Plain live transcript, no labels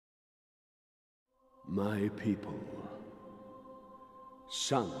My people,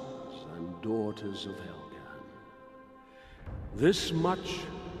 sons and daughters of Helgan, this much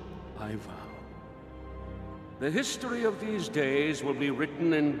I vow. The history of these days will be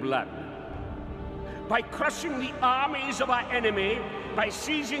written in blood. By crushing the armies of our enemy, by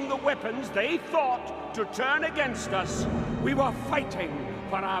seizing the weapons they thought to turn against us, we were fighting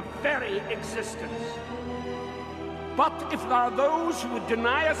for our very existence. But if there are those who would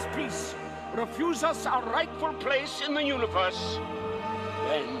deny us peace, refuse us our rightful place in the universe,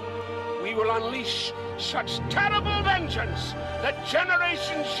 then we will unleash such terrible vengeance that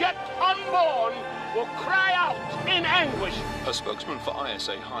generations yet unborn will cry out in anguish. A spokesman for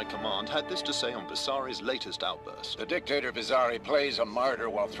ISA High Command had this to say on Visari's latest outburst. The dictator Visari plays a martyr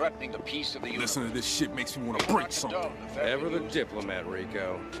while threatening the peace of the universe. Listen to this shit makes me want to break something. Ever the diplomat,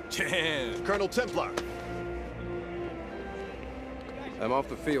 Rico. Yeah. Colonel Templar. I'm off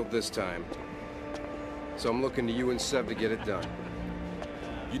the field this time. So I'm looking to you and Sev to get it done.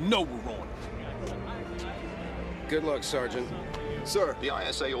 You know we're on it. Good luck, Sergeant. Sir. The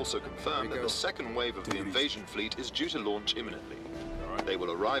ISA also confirmed that the second wave of the invasion fleet is due to launch imminently. They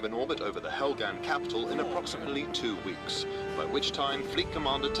will arrive in orbit over the Helgan capital in approximately 2 weeks, by which time Fleet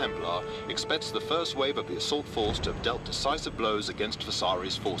Commander Templar expects the first wave of the assault force to have dealt decisive blows against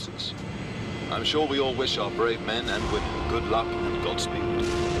Visari's forces. I'm sure we all wish our brave men and women good luck and Godspeed.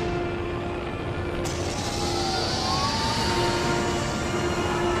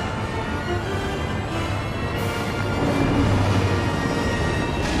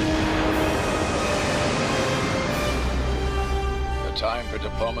 Time for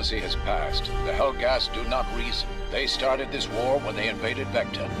diplomacy has passed. The Helghast do not reason. They started this war when they invaded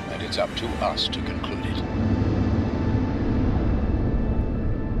Vecta, and it's up to us to conclude it.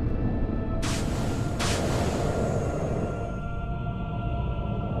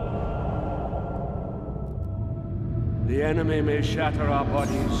 The enemy may shatter our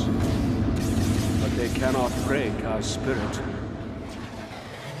bodies, but they cannot break our spirit.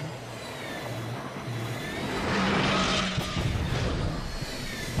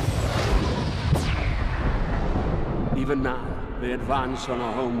 Even now, they advance on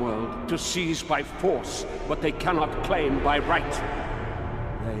our homeworld to seize by force what they cannot claim by right.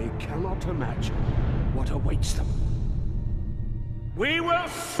 They cannot imagine what awaits them. We will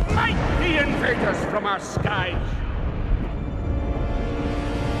smite the invaders from our skies!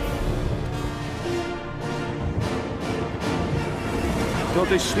 Though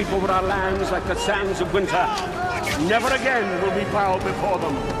they sweep over our lands like the sands of winter, never again will we bow before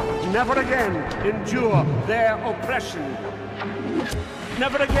them. Never again endure their oppression.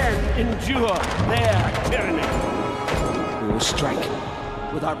 Never again endure their tyranny. We will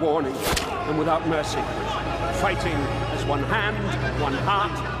strike without warning and without mercy, fighting as one hand, one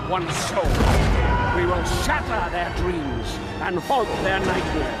heart, one soul. We will shatter their dreams and haunt their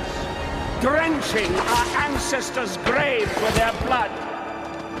nightmares, drenching our ancestors' graves with their blood.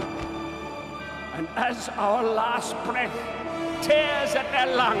 And as our last breath tears at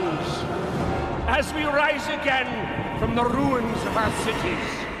their lungs, as we rise again from the ruins of our cities,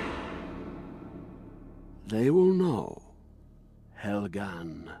 they will know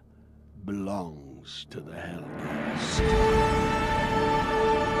Helgan belongs to the Helghast.